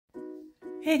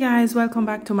Hey guys, welcome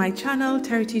back to my channel,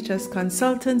 T.E.R Teachers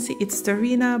Consultancy. It's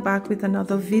Tarina back with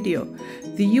another video.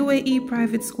 The UAE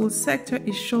private school sector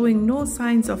is showing no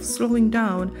signs of slowing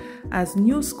down as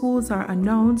new schools are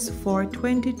announced for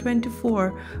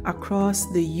 2024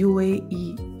 across the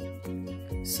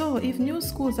UAE. So if new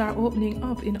schools are opening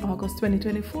up in August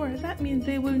 2024, that means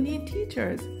they will need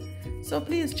teachers. So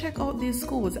please check out these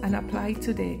schools and apply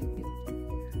today.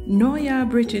 T.E.R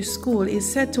British School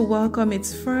is set to welcome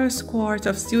its first cohort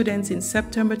of students in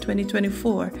September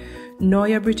 2024.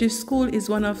 T.E.R British School is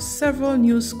one of several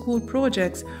new school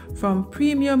projects from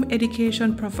premium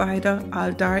education provider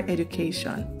Aldar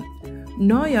Education.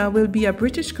 T.E.R will be a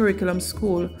British curriculum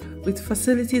school with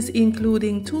facilities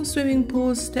including 2 swimming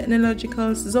pools,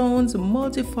 technological zones,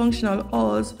 multifunctional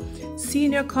halls,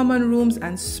 senior common rooms,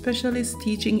 and specialist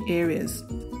teaching areas.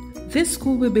 This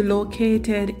school will be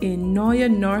located in T.E.R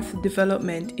North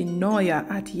Development in T.E.R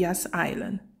at Yas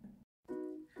Island.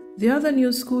 The other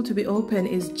new school to be open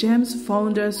is GEMS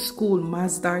Founders School,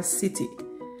 Masdar City.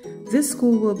 This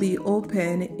school will be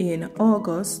open in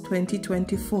August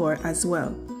 2024 as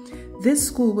well. This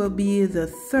school will be the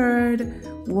third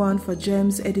one for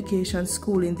GEMS Education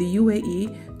School in the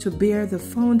UAE to bear the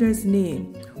founder's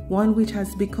name, one which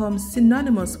has become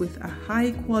synonymous with a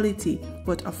high-quality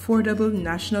but affordable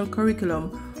national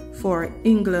curriculum for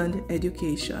England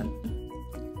education.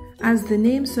 As the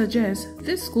name suggests,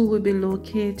 this school will be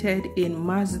located in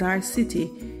Masdar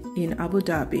City in Abu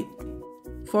Dhabi.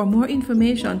 For more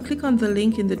information, click on the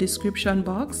link in the description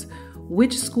box,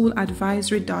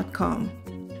 whichschooladvisory.com.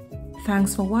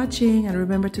 Thanks for watching, and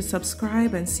remember to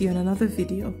subscribe and see you in another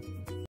video.